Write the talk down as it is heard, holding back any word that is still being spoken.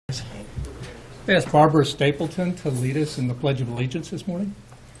I ask Barbara Stapleton to lead us in the Pledge of Allegiance this morning.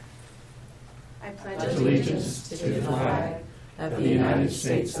 I pledge allegiance to the flag of the United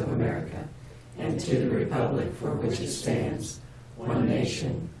States of America and to the republic for which it stands, one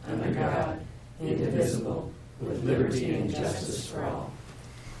nation, under God, indivisible, with liberty and justice for all.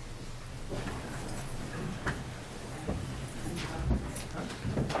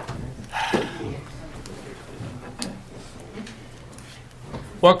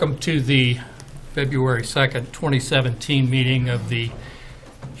 Welcome to the February 2nd, 2017 meeting of the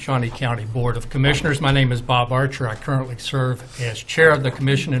Shawnee County Board of Commissioners. My name is Bob Archer. I currently serve as chair of the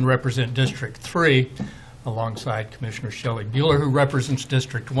commission and represent District 3 alongside Commissioner Shelley Bueller, who represents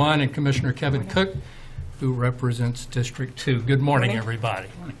District 1, and Commissioner Kevin Cook, who represents District 2. Good morning, everybody.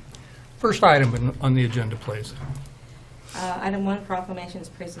 First item on the agenda, please. Item 1, proclamations,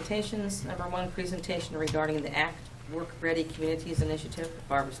 presentations. Number 1, presentation regarding the ACT Work Ready Communities Initiative.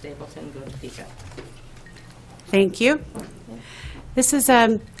 Barbara Stapleton, go to PICA. Thank you. This is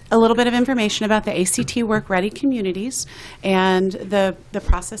a little bit of information about the ACT Work Ready Communities and the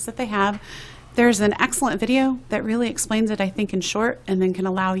process that they have. There's an excellent video that really explains it, I think, in short, and then can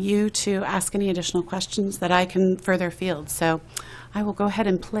allow you to ask any additional questions that I can further field. So I will go ahead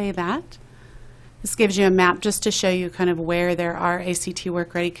and play that. This gives you a map just to show you kind of where there are ACT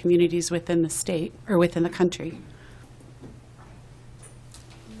Work Ready communities within the state or within the country.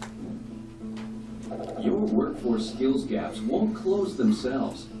 Your workforce skills gaps won't close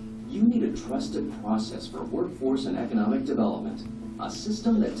themselves. You need a trusted process for workforce and economic development. A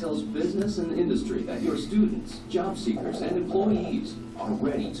system that tells business and industry that your students, job seekers, and employees are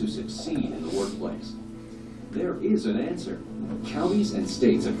ready to succeed in the workplace. There is an answer. Counties and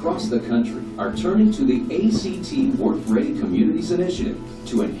states across the country are turning to the ACT Work Ready Communities Initiative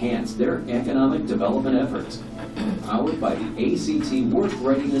to enhance their economic development efforts. Powered by the ACT Work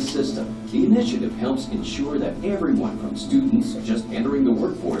Readiness System, the initiative helps ensure that everyone from students just entering the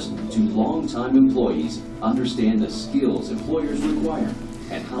workforce to long-time employees understand the skills employers require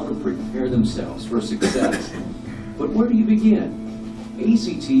and how to prepare themselves for success. But where do you begin?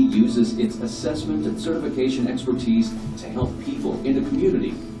 ACT uses its assessment and certification expertise to help people in the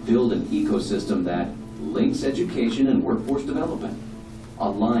community build an ecosystem that links education and workforce development,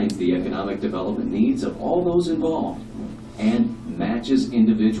 aligns the economic development needs of all those involved, and matches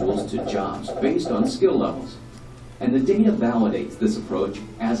individuals to jobs based on skill levels. And the data validates this approach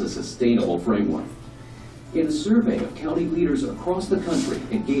as a sustainable framework. In a survey of county leaders across the country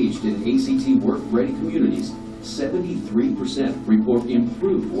engaged in ACT Work Ready communities, 73% report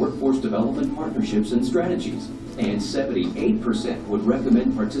improved workforce development partnerships and strategies, and 78% would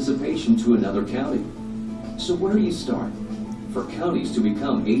recommend participation to another county. So where do you start? For counties to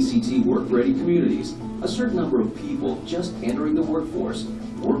become ACT Work Ready communities, a certain number of people just entering the workforce,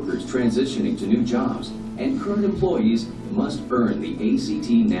 workers transitioning to new jobs, and current employees must earn the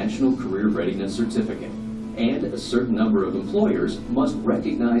ACT National Career Readiness Certificate, and a certain number of employers must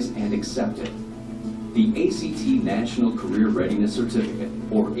recognize and accept it. The ACT National Career Readiness Certificate,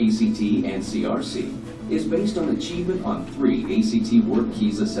 or ACT-NCRC, is based on achievement on 3 ACT Work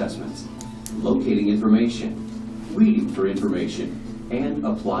Keys assessments: locating information, reading for information, and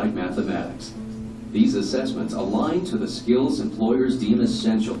applied mathematics. These assessments align to the skills employers deem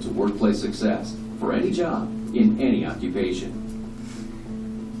essential to workplace success for any job in any occupation.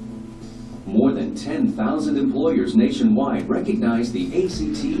 More than 10,000 employers nationwide recognize the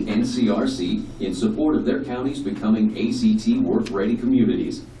ACT-NCRC in support of their counties becoming ACT Work Ready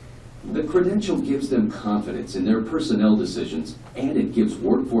communities. The credential gives them confidence in their personnel decisions, and it gives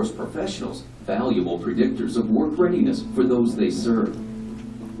workforce professionals valuable predictors of work readiness for those they serve.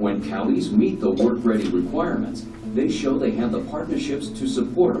 When counties meet the work ready requirements, they show they have the partnerships to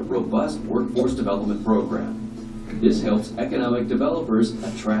support a robust workforce development program. This helps economic developers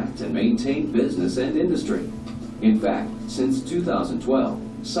attract and maintain business and industry. In fact, since 2012,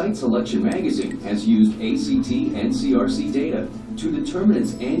 Site Selection Magazine has used ACT-NCRC data to determine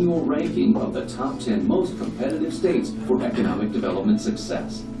its annual ranking of the top 10 most competitive states for economic development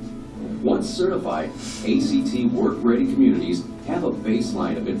success. Once certified, ACT Work Ready communities have a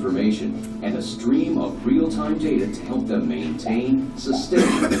baseline of information and a stream of real-time data to help them maintain,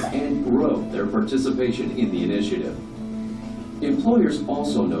 sustain, and grow their participation in the initiative. Employers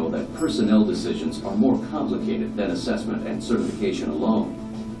also know that personnel decisions are more complicated than assessment and certification alone.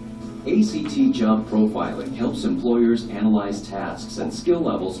 ACT Job Profiling helps employers analyze tasks and skill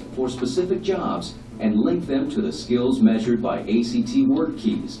levels for specific jobs and link them to the skills measured by ACT Work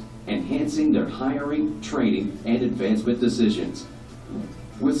Keys, enhancing their hiring, training, and advancement decisions.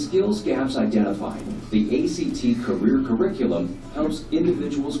 With skills gaps identified, the ACT Career Curriculum helps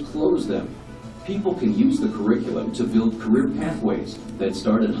individuals close them. People can use the curriculum to build career pathways that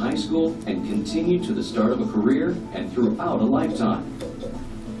start in high school and continue to the start of a career and throughout a lifetime.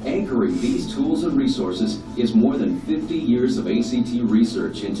 Anchoring these tools and resources is more than 50 years of ACT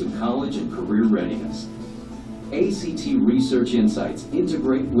research into college and career readiness. ACT Research Insights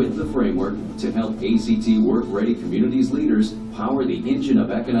integrate with the framework to help ACT work-ready communities leaders power the engine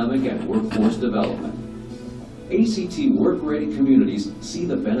of economic and workforce development. ACT work-ready communities see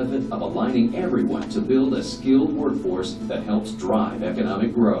the benefit of aligning everyone to build a skilled workforce that helps drive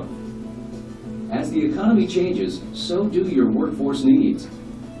economic growth. As the economy changes, so do your workforce needs.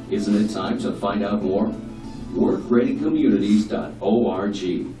 Isn't it time to find out more?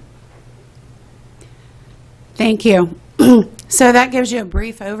 WorkReadyCommunities.org. Thank you. So that gives you a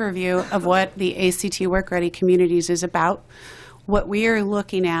brief overview of what the ACT Work Ready Communities is about. What we are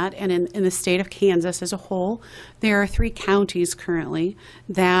looking at, and in the state of Kansas as a whole, there are 3 counties currently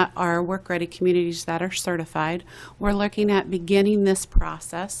that are work-ready communities that are certified. We're looking at beginning this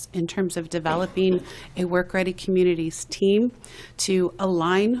process in terms of developing a work-ready communities team to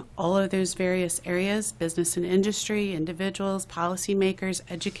align all of those various areas, business and industry, individuals, policymakers,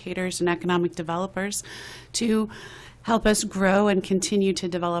 educators, and economic developers, to help us grow and continue to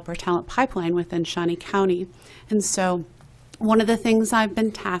develop our talent pipeline within Shawnee County. And so one of the things I've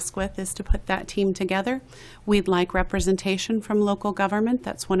been tasked with is to put that team together. We'd like representation from local government.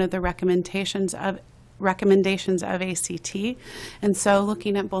 That's one of the recommendations of ACT. And so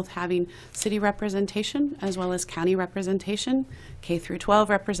looking at both having city representation as well as county representation, K through 12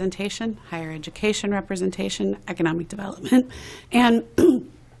 representation, higher education representation, economic development, and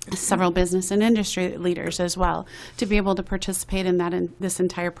several business and industry leaders as well to be able to participate in this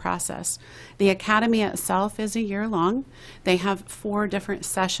entire process. The academy itself is a year long. They have 4 different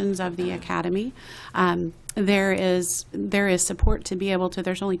sessions of the academy. There is support to be able to,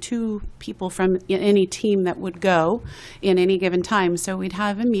 there's only 2 people from any team that would go in any given time. So we'd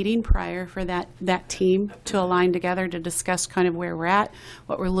have a meeting prior for that team to align together to discuss kind of where we're at,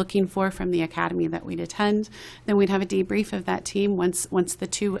 what we're looking for from the academy that we'd attend. Then we'd have a debrief of that team once the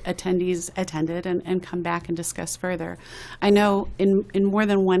 2 attendees attended and come back and discuss further. I know in more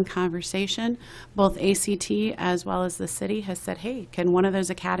than one conversation, both ACT as well as the city has said, hey, can one of those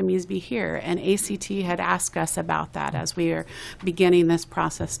academies be here? And ACT had asked us about that as we are beginning this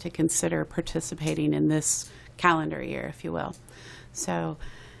process to consider participating in this calendar year, if you will. So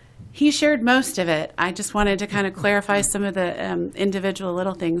he shared most of it. I just wanted to kind of clarify some of the individual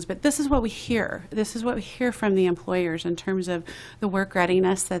little things, but this is what we hear. This is what we hear from the employers in terms of the work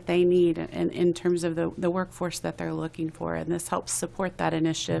readiness that they need and in terms of the workforce that they're looking for, and this helps support that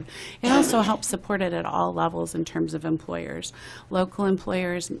initiative. It also helps support it at all levels in terms of employers. Local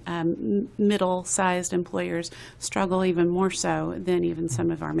employers, middle-sized employers struggle even more so than even some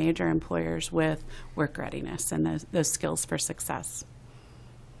of our major employers with work readiness and those skills for success.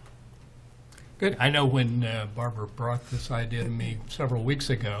 Good. I know when Barbara brought this idea to me several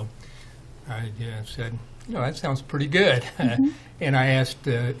weeks ago, I said, that sounds pretty good. Mm-hmm. And I asked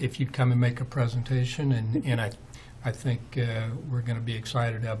if you'd come and make a presentation, and I think we're going to be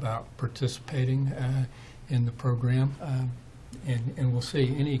excited about participating in the program. And we'll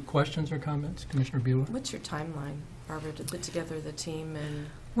see. Any questions or comments, Commissioner Bueller? What's your timeline, Barbara, to put together the team? And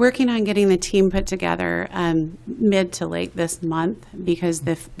working on getting the team put together mid to late this month, because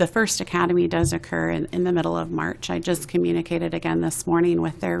the first academy does occur in the middle of March. I just communicated again this morning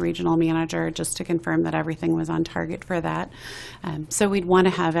with their regional manager just to confirm that everything was on target for that. So we'd want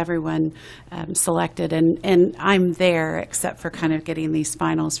to have everyone selected, and I'm there except for kind of getting these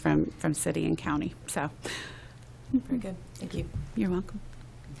finals from city and county. So very good. Thank you. You're welcome.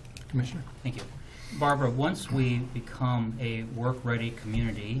 Commissioner. Thank you. Barbara, once we become a work-ready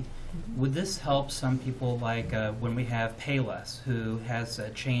community, would this help some people, like when we have Payless, who has a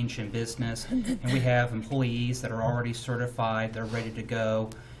change in business, and we have employees that are already certified, they're ready to go,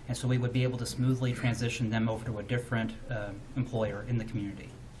 and so we would be able to smoothly transition them over to a different employer in the community?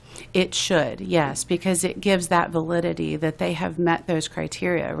 It should, yes, because it gives that validity that they have met those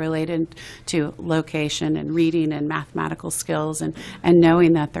criteria related to location and reading and mathematical skills, and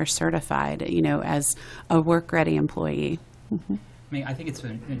knowing that they're certified, as a work-ready employee. Mm-hmm. I mean, I think it's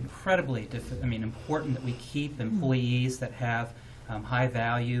incredibly important that we keep employees that have high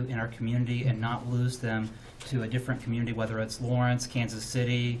value in our community and not lose them to a different community, whether it's Lawrence, Kansas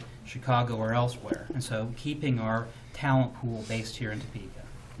City, Chicago, or elsewhere. And so keeping our talent pool based here in Topeka.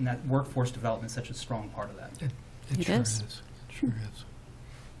 And that workforce development is such a strong part of that. It sure is. It sure is.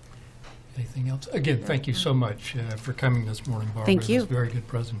 Anything else? Again, thank you so much for coming this morning, Barbara. Thank you. It was a very good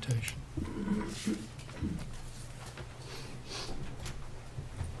presentation.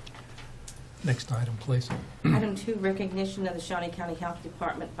 Next item, please. Item 2, recognition of the Shawnee County Health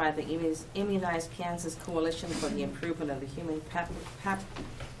Department by the Immunize Kansas Coalition for the improvement of the human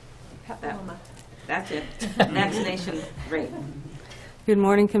that's it, vaccination rate. Good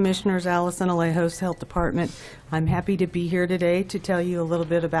morning, Commissioners. Allison Alejos, Health Department. I'm happy to be here today to tell you a little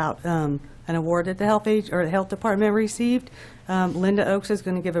bit about an award that the Health Department received. Linda Oakes is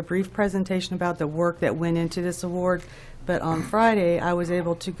going to give a brief presentation about the work that went into this award. But on Friday, I was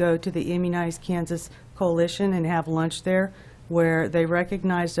able to go to the Immunize Kansas Coalition and have lunch there, where they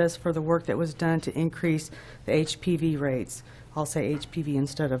recognized us for the work that was done to increase the HPV rates. I'll say HPV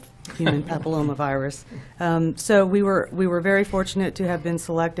instead of human papillomavirus. So we were very fortunate to have been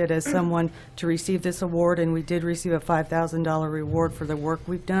selected as someone to receive this award, and we did receive a $5,000 reward for the work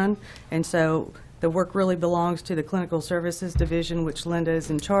we've done. And so the work really belongs to the Clinical Services Division, which Linda is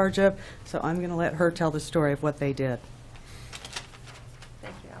in charge of. So I'm going to let her tell the story of what they did.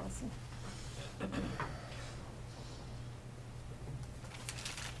 Thank you, Allison.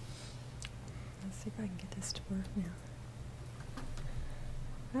 Let's see if I can get this to work now.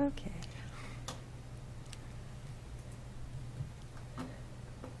 Okay.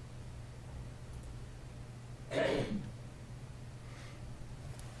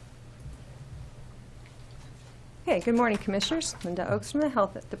 Okay, good morning, Commissioners. Linda Oakes from the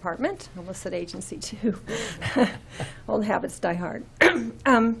Health Department. I almost said agency, too. Old habits die hard.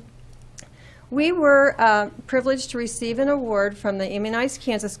 We were privileged to receive an award from the Immunize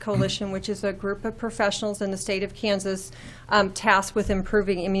Kansas Coalition, which is a group of professionals in the state of Kansas tasked with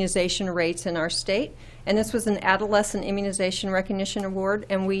improving immunization rates in our state. And this was an adolescent immunization recognition award,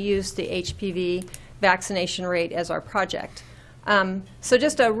 and we used the HPV vaccination rate as our project. So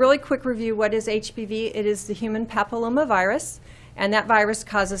just a really quick review, what is HPV? It is the human papillomavirus, and that virus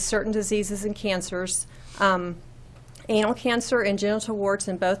causes certain diseases and cancers. Anal cancer and genital warts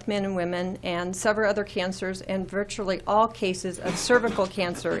in both men and women, and several other cancers, and virtually all cases of cervical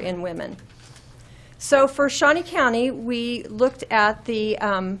cancer in women. So for Shawnee County, we looked at the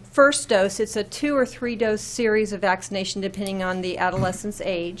first dose. It's a 2 or 3 dose series of vaccination depending on the adolescent's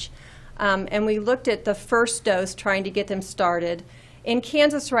age. And we looked at the first dose, trying to get them started. In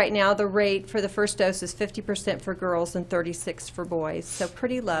Kansas right now, the rate for the first dose is 50% for girls and 36% for boys, so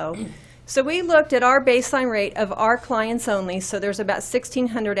pretty low. So we looked at our baseline rate of our clients only, so there's about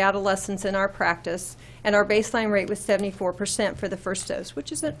 1,600 adolescents in our practice, and our baseline rate was 74% for the first dose,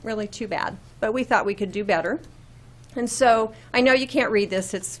 which isn't really too bad, but we thought we could do better. And so I know you can't read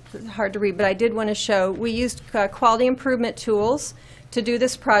this, it's hard to read, but I did want to show we used quality improvement tools to do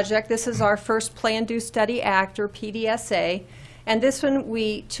this project. This is our first Plan, Do, Study, Act, or PDSA. And this one,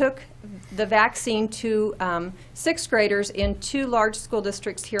 we took the vaccine to 6th graders in 2 large school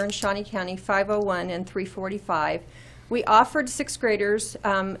districts here in Shawnee County, 501 and 345. We offered 6th graders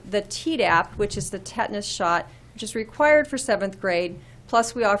the Tdap, which is the tetanus shot, which is required for 7th grade,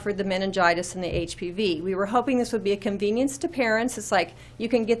 plus we offered the meningitis and the HPV. We were hoping this would be a convenience to parents. It's like, you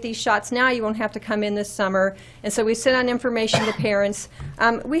can get these shots now, you won't have to come in this summer. And so we sent out information to parents.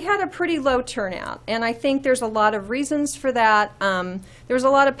 We had a pretty low turnout, and I think there's a lot of reasons for that. There's a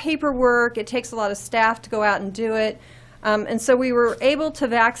lot of paperwork, it takes a lot of staff to go out and do it. And so we were able to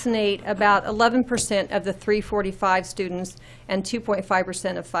vaccinate about 11% of the 345 students and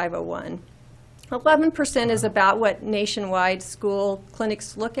 2.5% of 501. 11% is about what nationwide school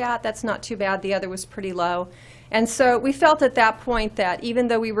clinics look at. That's not too bad. The other was pretty low. And so we felt at that point that even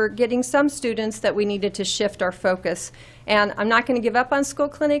though we were getting some students, that we needed to shift our focus. And I'm not going to give up on school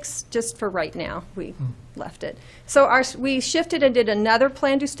clinics just for right now. We left it. So we shifted and did another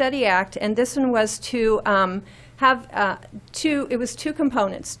Plan, Do, Study, Act, and this one was to have it was 2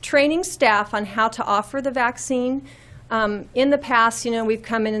 components. Training staff on how to offer the vaccine. In the past, you know, we've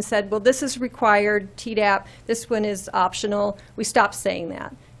come in and said, well, this is required, Tdap, this one is optional. We stopped saying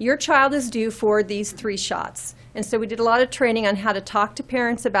that. Your child is due for these 3 shots. And so we did a lot of training on how to talk to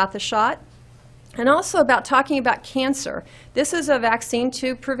parents about the shot, and also about talking about cancer. This is a vaccine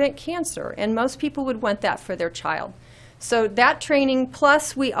to prevent cancer, and most people would want that for their child. So that training,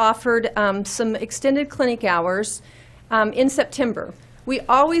 plus we offered some extended clinic hours in September. We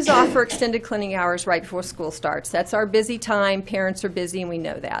always offer extended clinic hours right before school starts. That's our busy time. Parents are busy, and we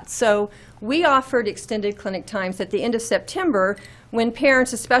know that. So we offered extended clinic times at the end of September when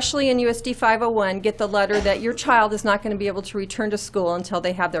parents, especially in USD 501, get the letter that your child is not going to be able to return to school until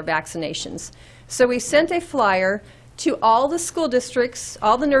they have their vaccinations. So we sent a flyer to all the school districts,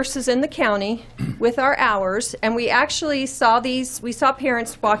 all the nurses in the county with our hours, and we actually saw we saw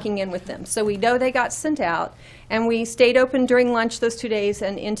parents walking in with them. So we know they got sent out, and we stayed open during lunch those 2 days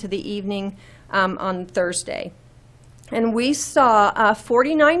and into the evening on Thursday. And we saw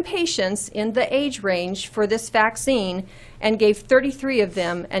 49 patients in the age range for this vaccine and gave 33 of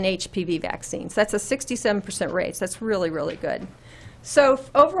them an HPV vaccine. So that's a 67% rate. So that's really, really good. So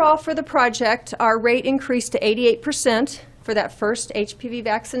overall for the project, our rate increased to 88% for that first HPV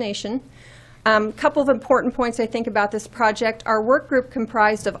vaccination. Couple of important points I think about this project. Our work group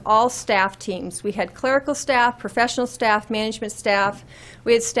comprised of all staff teams. We had clerical staff, professional staff, management staff.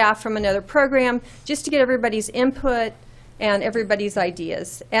 We had staff from another program just to get everybody's input and everybody's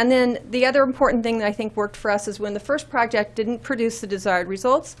ideas. And then the other important thing that I think worked for us is when the first project didn't produce the desired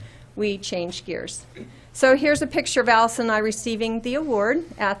results, we changed gears. So here's a picture of Allison and I receiving the award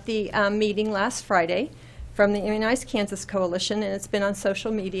at the meeting last Friday from the Immunize Kansas Coalition, and it's been on social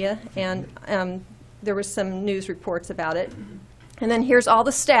media, and there was some news reports about it. And then here's all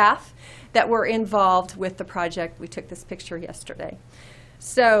the staff that were involved with the project. We took this picture yesterday.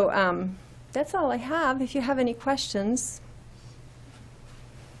 So that's all I have. If you have any questions.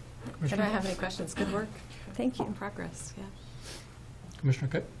 I don't have any questions. Good work. Thank you. Progress, yeah. Commissioner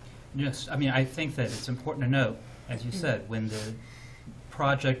Cook? Yes, I mean, I think that it's important to note, as you said, when the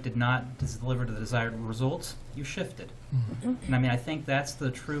project did not deliver the desired results, you shifted. And I mean, I think that's the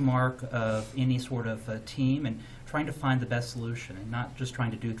true mark of any sort of team, and trying to find the best solution and not just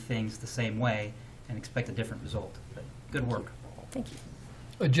trying to do things the same way and expect a different result. But good work. Thank you.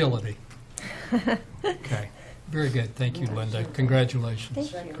 Agility. Okay. Very good. Thank you, Linda.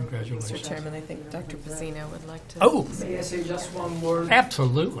 Congratulations. Congratulations. Mr. Chairman, I think Dr. Pizzino would like to. Oh, May I say just one word?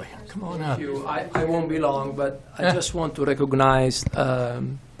 absolutely. Come on up. Thank you. I won't be long, but I just want to recognize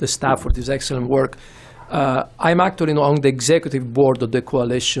the staff for this excellent work. I'm actually on the executive board of the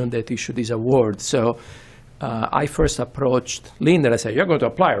coalition that issued this award. So I first approached Linda and I said, "You're going to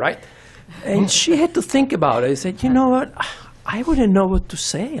apply, right?" And she had to think about it. I said, "You know what? I wouldn't know what to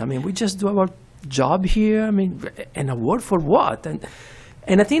say. I mean, we just do our job here. I mean, an award for what?"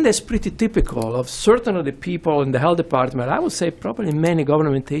 And I think that's pretty typical of certainly the people in the health department. I would say probably in many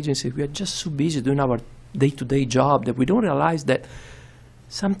government agencies, we are just so busy doing our day-to-day job that we don't realize that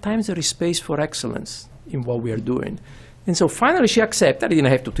sometimes there is space for excellence in what we are doing. And so finally she accepted. I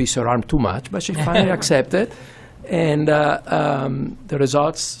didn't have to twist her arm too much, but she finally accepted. And the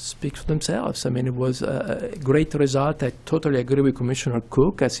results speak for themselves. I mean, it was a great result. I totally agree with Commissioner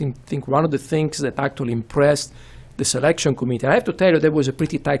Cook. I think one of the things that actually impressed the selection committee, I have to tell you, there was a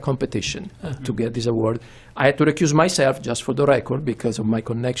pretty tight competition to get this award. I had to recuse myself, just for the record, because of my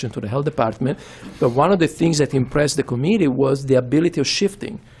connection to the health department. But one of the things that impressed the committee was the ability of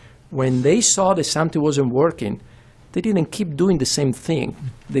shifting. When they saw that something wasn't working, they didn't keep doing the same thing.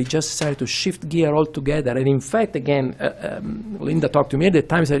 They just decided to shift gear altogether. And in fact, again, Linda talked to me at the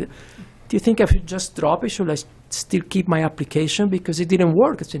time, said, "Do you think I should just drop it? Should I still keep my application because it didn't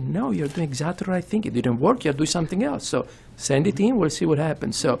work?" I said, "No, you're doing exactly the right thing. It didn't work, you're doing something else. So send it in, we'll see what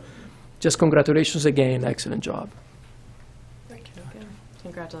happens." So just congratulations again, excellent job. Thank you. Good.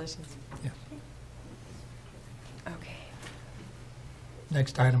 Congratulations. Yeah. Okay.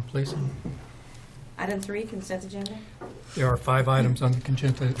 Next item, please. Item 3, consent agenda. There are 5 items on the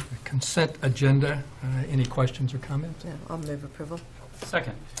consent agenda. Any questions or comments? Yeah, I'll move approval.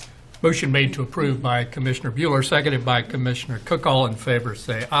 Second. Motion made to approve by Commissioner Bueller, seconded by Commissioner Cook. All in favor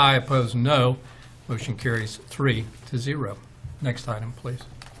say aye. Opposed, no. Motion carries 3-0. Next item, please.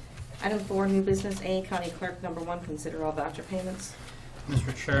 Item 4, new business A, County Clerk number 1, consider all voucher payments.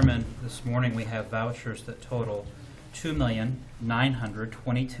 Mr. Chairman, this morning we have vouchers that total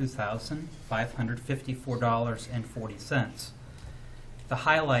 $2,922,554.40. The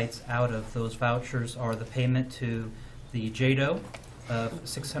highlights out of those vouchers are the payment to the JADO of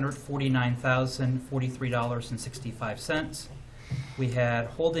 $649,043.65. We had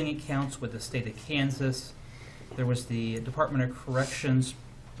holding accounts with the state of Kansas. There was the Department of Corrections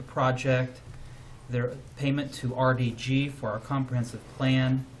project, their payment to RDG for our comprehensive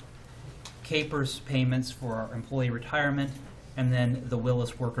plan, CAPERS payments for our employee retirement, and then the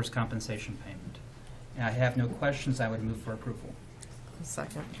Willis workers' compensation payment. And I have no questions. I would move for approval.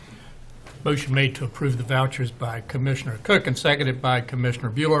 Second. Motion made to approve the vouchers by Commissioner Cook and seconded by Commissioner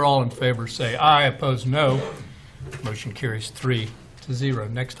Bueller. All in favor say aye. Opposed, no. Motion carries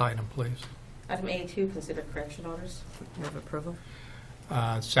 3-0. Next item, please. Item A2, consider correction orders. Move approval.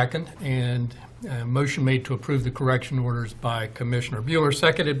 Second, and motion made to approve the correction orders by Commissioner Bueller,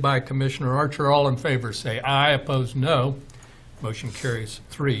 seconded by Commissioner Archer. All in favor say aye. Opposed, no. Motion carries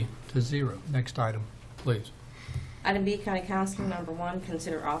 3-0. Next item, please. Item B, County Council number 1,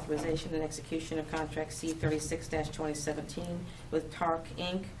 consider authorization and execution of contract C36-2017 with TARC,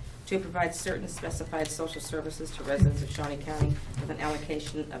 Inc. to provide certain specified social services to residents of Shawnee County with an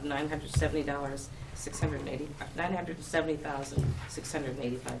allocation of $970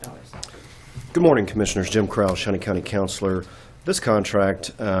 $970,685. Good morning, Commissioners. Jim Crowell, Shawnee County Councilor. This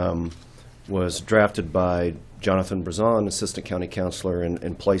contract was drafted by Jonathan Brazon, Assistant County Councilor,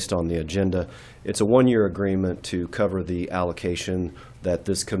 and placed on the agenda. It's a one-year agreement to cover the allocation that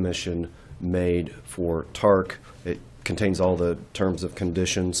this commission made for TARC. It contains all the terms of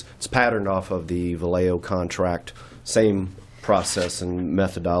conditions. It's patterned off of the Vallejo contract, same process and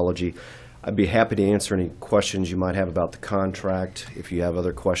methodology. I'd be happy to answer any questions you might have about the contract. If you have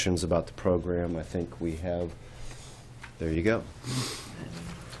other questions about the program, I think we have. There you go.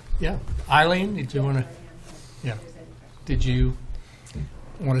 Yeah. Eileen, did you want to? Yeah. Did you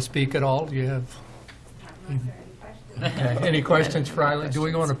want to speak at all? Do you have? Okay. Any questions for Eileen? Do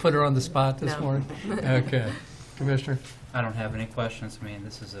we want to put her on the spot this morning? Okay. Commissioner? I don't have any questions. I mean,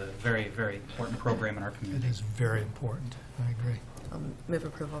 this is a very, very important program in our It community. is very important. I agree. Move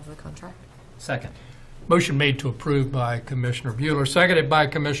approval of the contract. Second. Motion made to approve by Commissioner Bueller, seconded by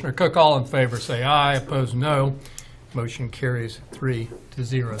Commissioner Cook. All in favor say aye, opposed no. Motion carries 3-0.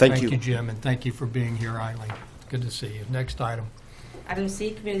 Thank you. Thank you, Jim, and thank you for being here, Eileen. Good to see you. Next item. Item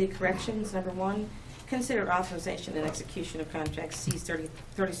C, Community Corrections, number 1, consider authorization and execution of contract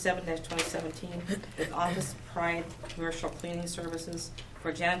C-37-2017 with Office Pride Commercial Cleaning Services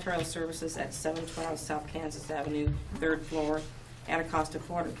for janitorial services at 712 South Kansas Avenue, 3rd floor, at a cost of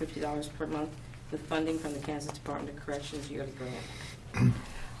 $450 per month, with funding from the Kansas Department of Corrections yearly grant.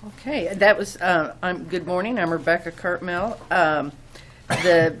 Okay, that was, good morning, I'm Rebecca Cartmel.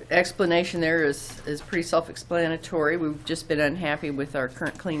 The explanation there is pretty self-explanatory. We've just been unhappy with our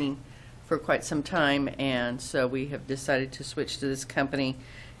current cleaning for quite some time, and so we have decided to switch to this company.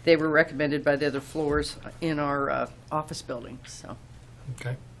 They were recommended by the other floors in our office building, so.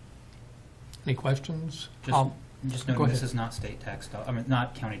 Okay. Any questions? Just Go note, this ahead. is not state tax dollars, I mean,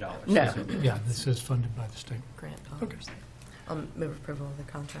 not county dollars. No. These are- Yeah, this is funded by the state. Grant Okay. dollars. Move approval of the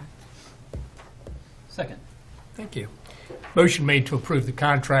contract. Second. Thank you. Motion made to approve the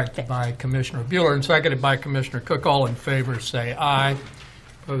contract by Commissioner Bueller and seconded by Commissioner Cook. All in favor say aye.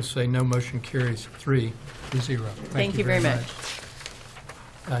 Opposed say no. Motion carries 3-0. Thank you very much.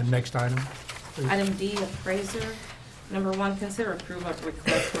 Next item. please. Item D, appraiser. Number 1, consider approval of the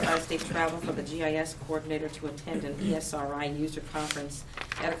request for out-of-state travel for the GIS coordinator to attend an ESRI user conference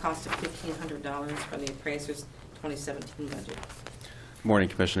at a cost of $1,500 from the appraiser's 2017 budget. Morning,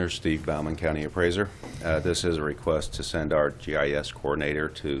 Commissioner. Steve Bauman, County Appraiser. This is a request to send our GIS coordinator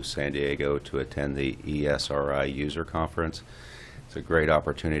to San Diego to attend the ESRI user conference. It's a great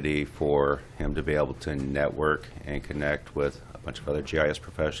opportunity for him to be able to network and connect with a bunch of other GIS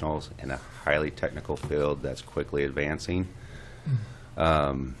professionals in a highly technical field that's quickly advancing.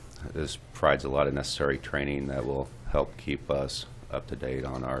 This provides a lot of necessary training that will help keep us up to date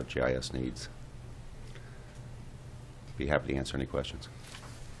on our GIS needs. Be happy to answer any questions.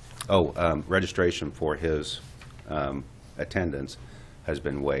 Registration for his attendance has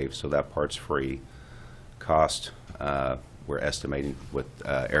been waived, so that part's free. Cost, we're estimating with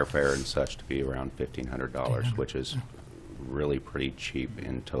airfare and such to be around $1,500, which is really pretty cheap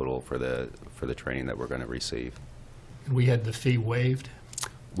in total for the training that we're going to receive. We had the fee waived.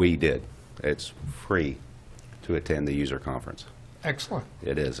 We did. It's free to attend the user conference. Excellent.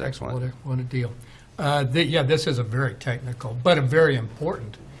 It is excellent. What a deal. Yeah, this is a very technical, but a very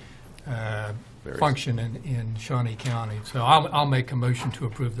important function in Shawnee County. So I'll make a motion to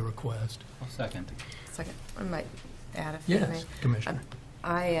approve the request. I'll second. Second, I might add if you may. Yes, Commissioner.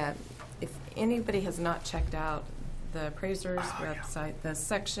 If anybody has not checked out the appraiser's website, the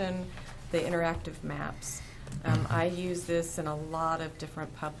section, the interactive maps, I use this in a lot of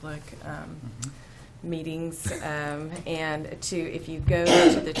different public meetings, and if you go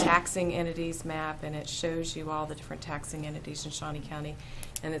to the taxing entities map, and it shows you all the different taxing entities in Shawnee County,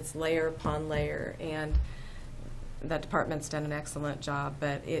 and it's layer upon layer, and that department's done an excellent job,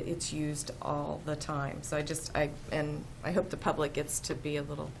 but it's used all the time. So I hope the public gets to be a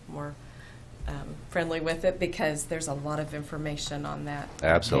little more friendly with it, because there's a lot of information on that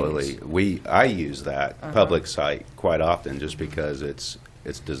Absolutely. page. I use that public site quite often just because it's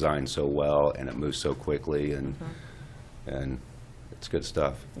designed so well and it moves so quickly, and it's good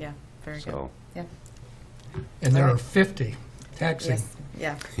stuff. Yeah, very good. So Yeah. And there are 50 taxing Yes.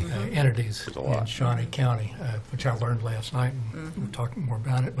 Yeah. entities There's a in lot. Shawnee County, which I learned last night, and we'll talk more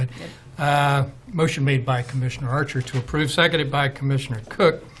about it. But motion made by Commissioner Archer to approve, seconded by Commissioner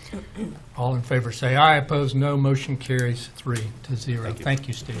Cook. All in favor say aye, opposed no. Motion carries 3-0. Thank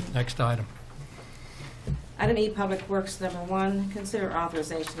you, Steve. Next item. Item E, Public Works, number 1, consider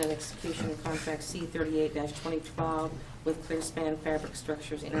authorization and execution of contract C-38-2012 with Clearspan Fabric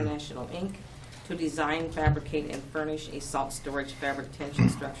Structures International, Inc. to design, fabricate, and furnish a salt storage fabric tension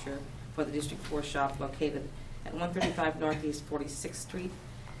structure for the District 4 shop located at 135 Northeast 46th Street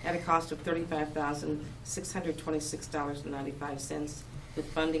at a cost of $35,626.95 with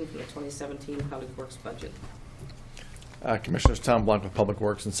funding from the 2017 Public Works budget. Commissioners, Tom Blanc with Public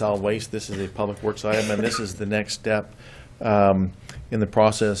Works and Solid Waste. This is a Public Works item, and this is the next step in the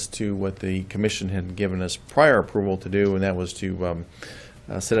process to what the Commission had given us prior approval to do, and that was to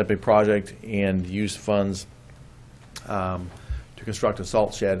set up a project and use funds to construct a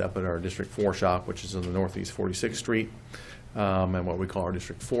salt shed up at our District 4 shop, which is in the Northeast 46th Street, and what we call our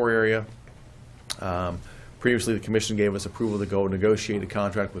District 4 area. Previously, the Commission gave us approval to go negotiate a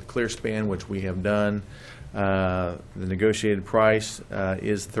contract with Clearspan, which we have done. The negotiated price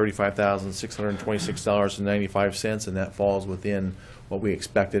is $35,626.95, and that falls within what we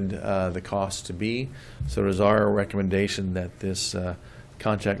expected the cost to be. So it is our recommendation that this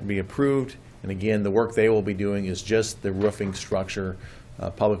contract be approved. And again, the work they will be doing is just the roofing structure.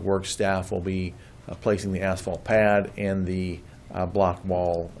 Public Works staff will be placing the asphalt pad and the block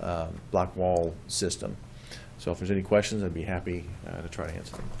wall system. So if there's any questions, I'd be happy to try to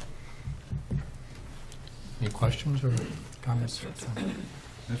answer them. Any questions or comments?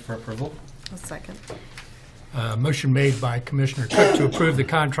 Move for approval. A second. Motion made by Commissioner Cook to approve the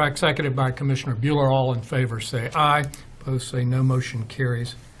contract, seconded by Commissioner Bueller. All in favor say aye. Opposed say no. Motion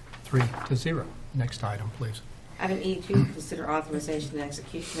carries 3-0. Next item, please. Item E2, consider authorization and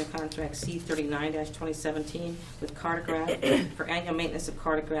execution of contract C39-2017 with Cartograph for annual maintenance of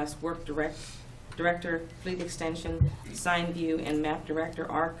Cartograph's work director, fleet extension, sign view, and map director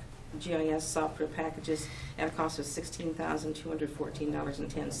ARC GIS software packages at a cost of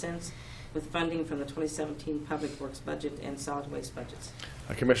 $16,214.10 with funding from the 2017 Public Works budget and solid waste budgets.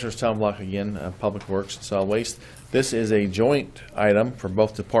 Commissioners, Tom Block again, Public Works and Solid Waste. This is a joint item for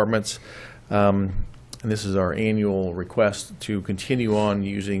both departments, and this is our annual request to continue on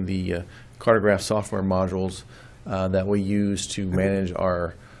using the Cartograph software modules that we use to manage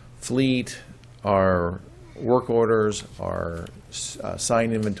our fleet, our work orders, our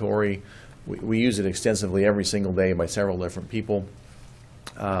sign inventory. We use it extensively every single day by several different people.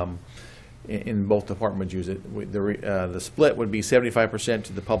 In both departments use it. The split would be 75%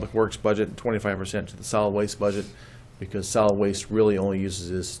 to the Public Works budget and 25% to the Solid Waste budget, because Solid Waste really only uses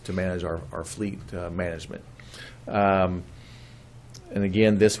this to manage our fleet management. And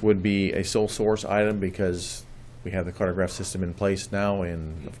again, this would be a sole source item because we have the Cartograph system in place now,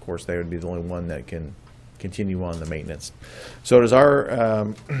 and of course they would be the only one that can continue on the maintenance. So it is our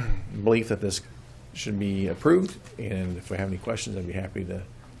belief that this should be approved, and if we have any questions, I'd be happy to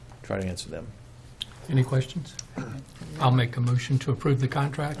try to answer them. Any questions? I'll make a motion to approve the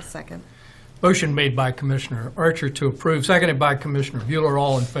contract. A second. Motion made by Commissioner Archer to approve, seconded by Commissioner Bueller.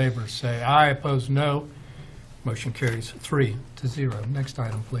 All in favor say aye. Opposed, no. Motion carries 3-0. Next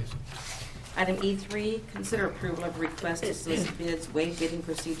item, please. Item E3, consider approval of request to solicit bids, waive bidding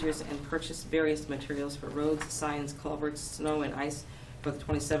procedures, and purchase various materials for roads, signs, culverts, snow, and ice for the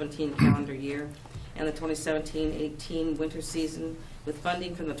 2017 calendar year and the 2017-18 winter season with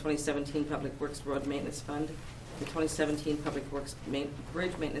funding from the 2017 Public Works Road Maintenance Fund, the 2017 Public Works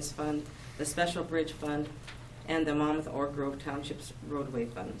Bridge Maintenance Fund, the Special Bridge Fund, and the Monmouth or Grove Township's roadway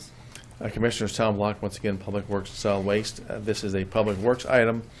funds. Commissioners, Tom Block, once again, Public Works and Solid Waste. This is a Public Works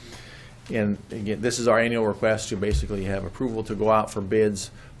item. And again, this is our annual request to basically have approval to go out for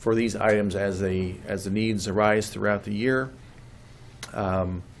bids for these items as the needs arise throughout the year.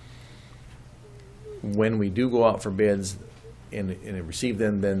 When we do go out for bids and receive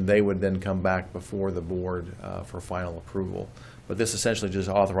them, then they would then come back before the board for final approval. But this essentially just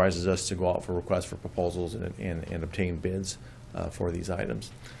authorizes us to go out for requests for proposals and obtain bids for these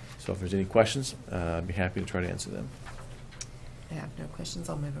items. So if there's any questions, I'd be happy to try to answer them. I have no questions.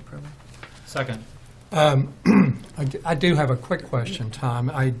 I'll move approval. Second. I do have a quick question,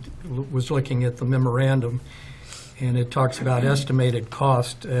 Tom. I was looking at the memorandum, and it talks about estimated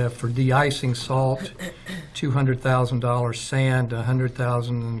cost for de-icing salt, $200,000, sand, $100,000,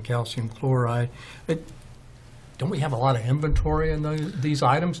 and calcium chloride. Don't we have a lot of inventory in these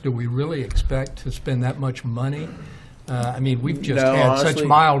items? Do we really expect to spend that much money? I mean, we've just had honestly, such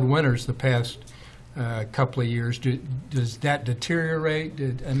mild winters the past couple of years. Does that deteriorate?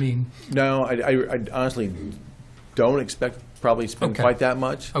 No, I honestly don't expect probably spend Okay. quite that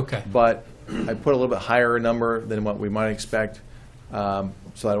much. Okay. But I put a little bit higher number than what we might expect, so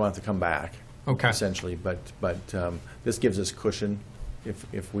I don't have to come back. Okay. Essentially, but this gives us cushion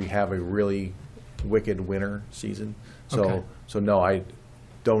if we have a really wicked winter season. So Okay. so no, I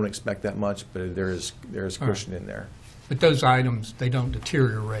don't expect that much, but there is All right. cushion in there. But those items, they don't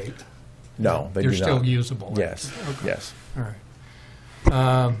deteriorate. No, they They're do still not. usable? Yes, yes. All right.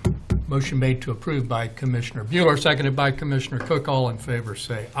 Motion made to approve by Commissioner Bueller, seconded by Commissioner Cook. All in favor,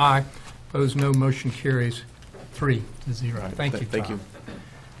 say aye. Opposed, no. Motion carries 3-0. Thank you, Thank Tom. you.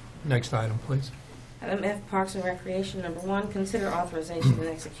 Next item, please. Item F, Parks and Recreation. Number 1, consider authorization and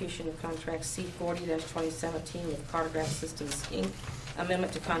execution of contract C40-2017 with Cartograph Systems, Inc.,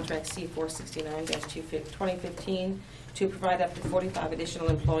 amendment to contract C469-2015 to provide up to 45 additional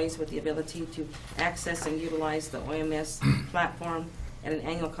employees with the ability to access and utilize the OMS platform at an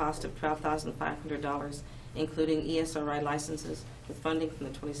annual cost of $12,500, including ESRI licenses, with funding from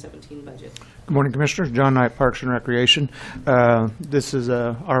the 2017 budget. Good morning, Commissioners. John Knight, Parks and Recreation. This is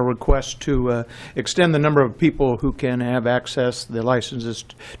our request to extend the number of people who can have access the licenses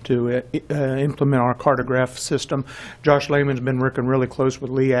to implement our cartograph system. Josh Lehman's been working really close with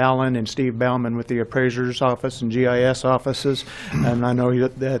Lee Allen and Steve Bauman with the appraiser's office and GIS offices, and I know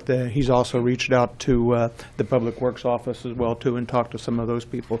that he's also reached out to the Public Works office as well too and talked to some of those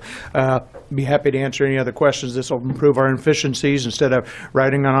people. Be happy to answer any other questions. This will improve our efficiencies. Instead of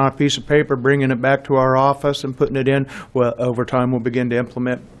writing on a piece of paper, bringing it back to our office and putting it in, well, over time we'll begin to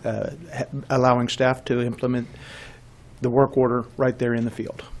implement, allowing staff to implement the work order right there in the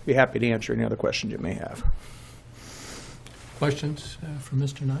field. Be happy to answer any other questions you may have. Questions for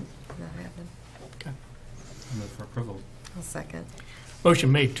Mr. Knight? Okay. I move for approval. I'll second.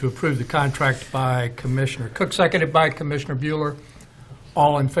 Motion made to approve the contract by Commissioner Cook, seconded by Commissioner Bueller.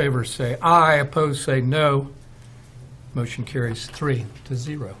 All in favor say aye. Opposed say no. Motion carries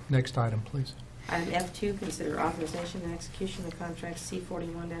 3-0. Next item, please. Item F2, consider authorization and execution of contract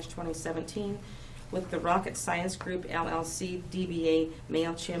C41-2017 with the Rocket Science Group, LLC, DBA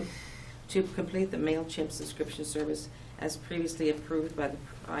MailChimp, to complete the MailChimp subscription service as previously approved by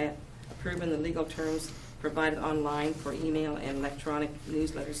approving the legal terms provided online for email and electronic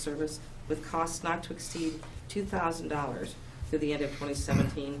newsletter service with costs not to exceed $2,000 through the end of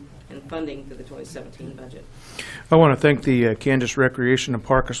 2017 and funding through the 2017 budget. I want to thank the Kansas Recreation and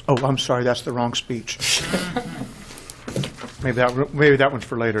Parks. Oh, I'm sorry, that's the wrong speech. Maybe that one's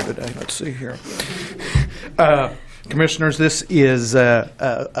for later today. Let's see here. Commissioners, this is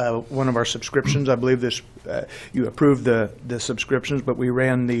one of our subscriptions. I believe this you approved the subscriptions, but we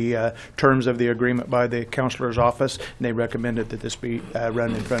ran the terms of the agreement by the counselor's office, and they recommended that this be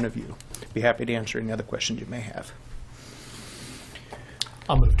run in front of you. Be happy to answer any other questions you may have.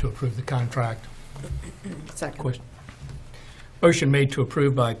 I'll move to approve the contract. Second. Question. Motion made to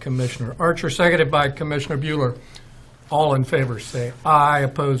approve by Commissioner Archer, seconded by Commissioner Bueller. All in favor say aye.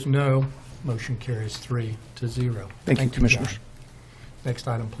 Opposed, no. Motion carries 3-0. Thank you, Commissioners. John. Next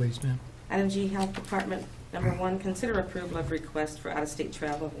item, please, ma'am. Item G, Health Department. Number 1, consider approval of request for out-of-state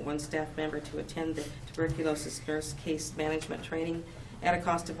travel of 1 staff member to attend the tuberculosis nurse case management training at a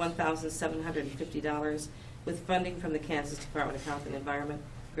cost of $1,750 with funding from the Kansas Department of Health and Environment,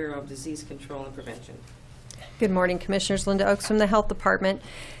 Bureau of Disease Control and Prevention. Good morning, Commissioners. Linda Oaks from the Health Department.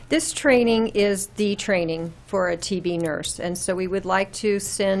 This training is the training for a TB nurse, and so we would like to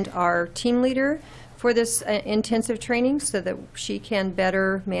send our team leader for this intensive training so that she can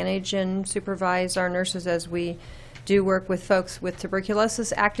better manage and supervise our nurses as we do work with folks with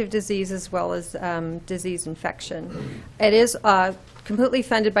tuberculosis, active disease, as well as disease infection. It is completely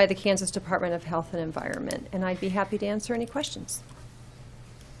funded by the Kansas Department of Health and Environment, and I'd be happy to answer any questions.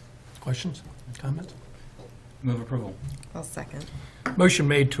 Questions, comments? Move approval. I'll second. Motion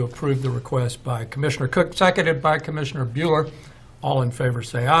made to approve the request by Commissioner Cook, seconded by Commissioner Bueller. All in favor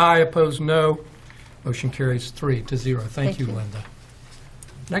say aye. Opposed, no. Motion carries 3-0. Thank you, Linda.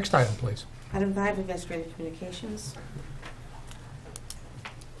 Next item, please. Item 5, Investigative Communications.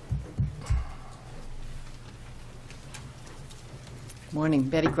 Morning,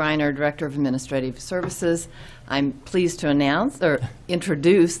 Betty Greiner, Director of Administrative Services. I'm pleased to announce or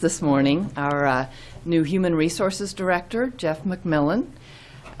introduce this morning our new Human Resources Director, Jeff McMillan.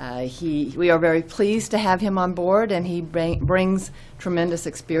 We are very pleased to have him on board, and he brings tremendous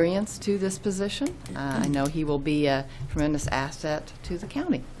experience to this position. I know he will be a tremendous asset to the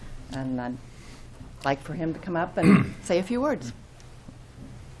county, and I'd like for him to come up and say a few words.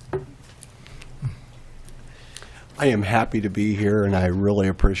 I am happy to be here, and I really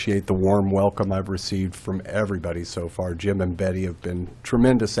appreciate the warm welcome I've received from everybody so far. Jim and Betty have been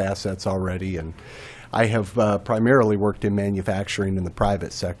tremendous assets already, and I have primarily worked in manufacturing in the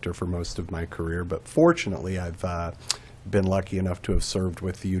private sector for most of my career, but fortunately I've been lucky enough to have served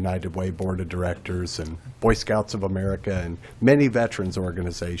with the United Way Board of Directors and Boy Scouts of America and many veterans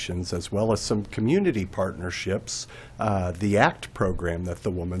organizations, as well as some community partnerships the ACT program that the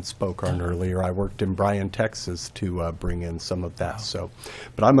woman spoke on earlier. I worked in Bryan, Texas to bring in some of that. So,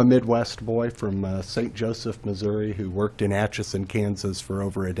 but I'm a Midwest boy from St. Joseph, Missouri, who worked in Atchison, Kansas for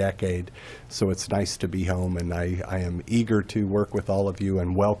over a decade. So it's nice to be home, and I am eager to work with all of you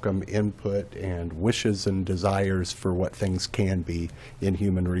and welcome input and wishes and desires for what things can be in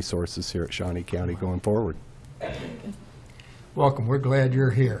human resources here at Shawnee County going forward. Welcome. We're glad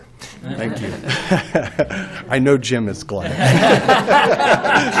you're here. Thank you. I know Jim is glad.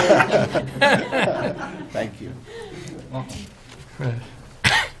 Thank you.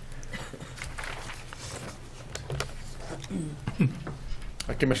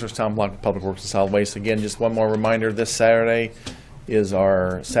 Commissioners, Tom Blanc, Public Works and Solid Waste. Again, just one more reminder, this Saturday is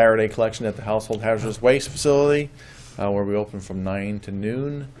our Saturday collection at the Household Hazardous Waste Facility, where we open from 9 to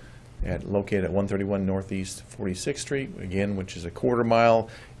noon, located at 131 Northeast 46th Street, again, which is a quarter mile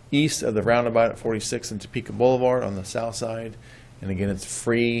east of the roundabout at 46th and Topeka Boulevard on the south side. And again, it's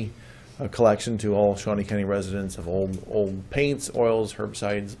free collection to all Shawnee County residents of old paints, oils,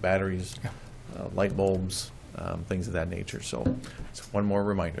 herbicides, batteries, light bulbs, things of that nature. So it's one more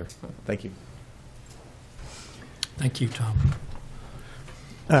reminder. Thank you. Thank you, Tom.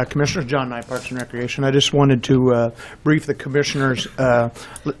 Commissioner John Knight, Parks and Recreation. I just wanted to brief the commissioners.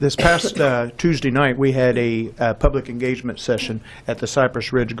 This past Tuesday night, we had a public engagement session at the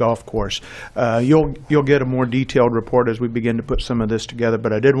Cypress Ridge Golf Course. You'll get a more detailed report as we begin to put some of this together,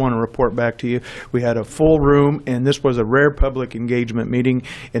 but I did want to report back to you. We had a full room, and this was a rare public engagement meeting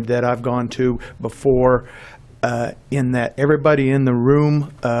that I've gone to before, in that everybody in the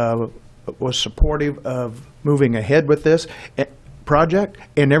room was supportive of moving ahead with this project,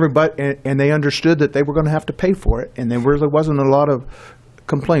 and everybody, and they understood that they were going to have to pay for it, and there really wasn't a lot of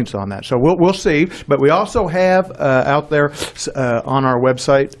complaints on that. So we'll see. But we also have out there on our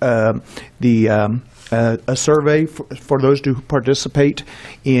website a survey for those who participate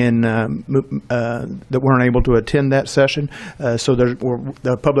in that weren't able to attend that session. So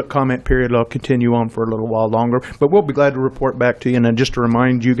the public comment period will continue on for a little while longer. But we'll be glad to report back to you. And just to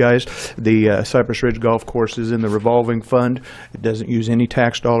remind you guys, the Cypress Ridge Golf Course is in the revolving fund. It doesn't use any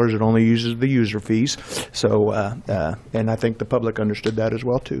tax dollars. It only uses the user fees. So and I think the public understood that as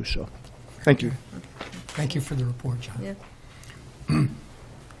well too. So thank you. Thank you for the report, John. Yeah.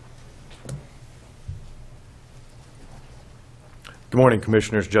 Good morning,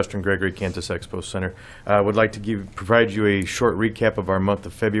 Commissioners. Justin Gregory, Kansas Expo Center. I would like to provide you a short recap of our month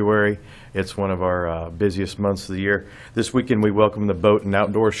of February. It's one of our busiest months of the year. This weekend we welcome the Boat and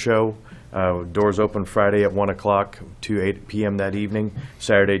Outdoor Show. Doors open Friday at 1 o'clock to 8 p.m. that evening,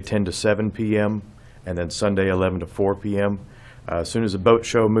 Saturday 10 to 7 p.m., and then Sunday 11 to 4 p.m. As soon as the boat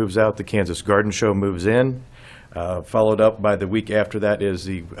show moves out, the Kansas Garden Show moves in. Followed up by the week after that is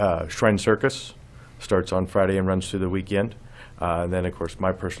the Shrine Circus. Starts on Friday and runs through the weekend. And then, of course,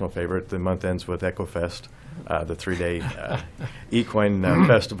 my personal favorite, the month ends with EcoFest, the 3-day equine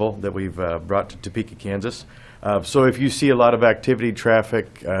festival that we've brought to Topeka, Kansas. So if you see a lot of activity,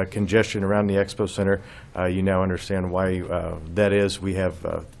 traffic, congestion around the Expo Center, you now understand why that is. We have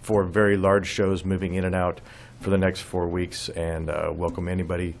 4 very large shows moving in and out for the next 4 weeks, and welcome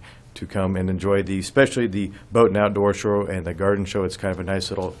anybody to come and enjoy especially the Boat and Outdoor Show and the Garden Show. It's kind of a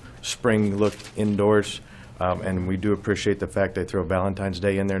nice little spring look indoors. And we do appreciate the fact they throw Valentine's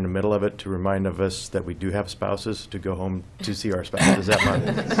Day in there in the middle of it to remind of us that we do have spouses to go home to see our spouses that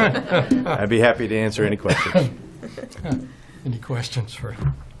month. I'd be happy to answer any questions. Any questions for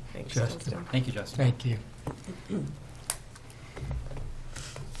Justin? Thank you, Justin. Thank you.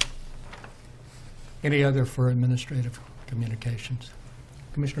 Any other for administrative communications?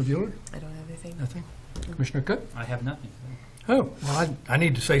 Commissioner Bueller? I don't have anything. Nothing? Commissioner Cook? I have nothing. Oh, well, I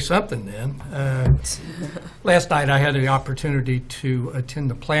need to say something then. Last night I had the opportunity to attend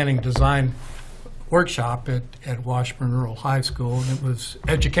the planning design workshop at Washburn Rural High School, and it was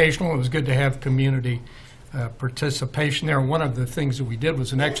educational. It was good to have community participation there. And one of the things that we did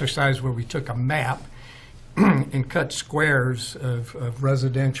was an exercise where we took a map and cut squares of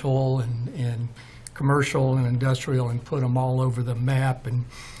residential and commercial and industrial and put them all over the map, and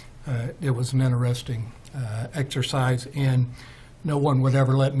it was an interesting exercise, and no one would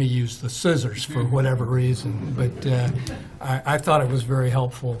ever let me use the scissors for whatever reason, but I thought it was very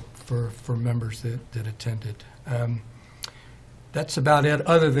helpful for members that attended. That's about it,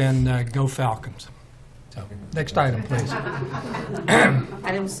 other than go Falcons. So, next item, please.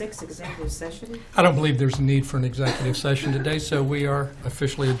 Item 6, executive session. I don't believe there's a need for an executive session today, so we are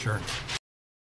officially adjourned.